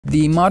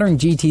The modern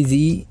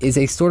GTZ is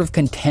a sort of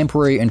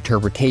contemporary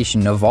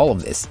interpretation of all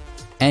of this,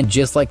 and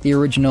just like the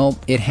original,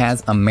 it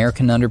has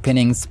American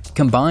underpinnings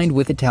combined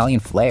with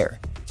Italian flair.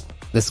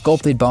 The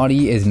sculpted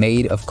body is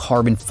made of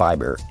carbon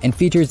fiber and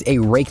features a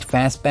raked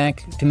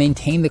fastback to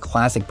maintain the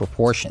classic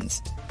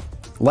proportions.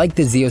 Like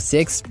the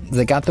Z06,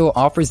 Zagato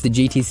offers the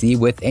GTZ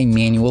with a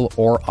manual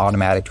or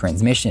automatic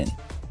transmission,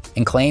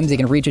 and claims it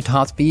can reach a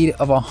top speed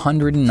of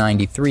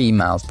 193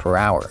 miles per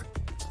hour.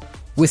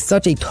 With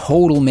such a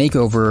total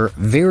makeover,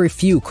 very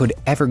few could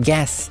ever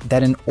guess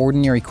that an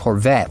ordinary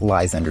Corvette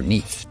lies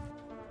underneath.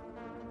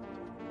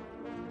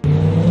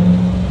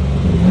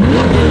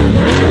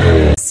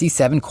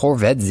 C7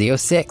 Corvette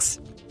Z06.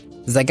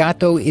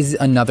 Zagato is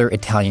another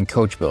Italian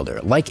coach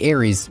builder, like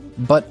Ares,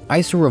 but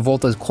Iso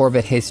Rivolta's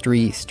Corvette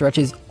history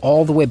stretches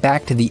all the way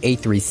back to the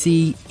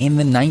A3C in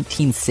the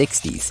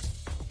 1960s.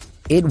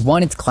 It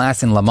won its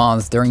class in Le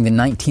Mans during the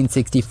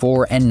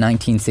 1964 and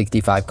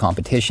 1965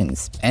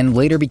 competitions, and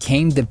later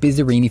became the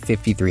Bizzarini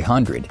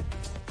 5300.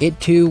 It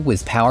too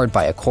was powered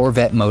by a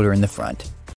Corvette motor in the front.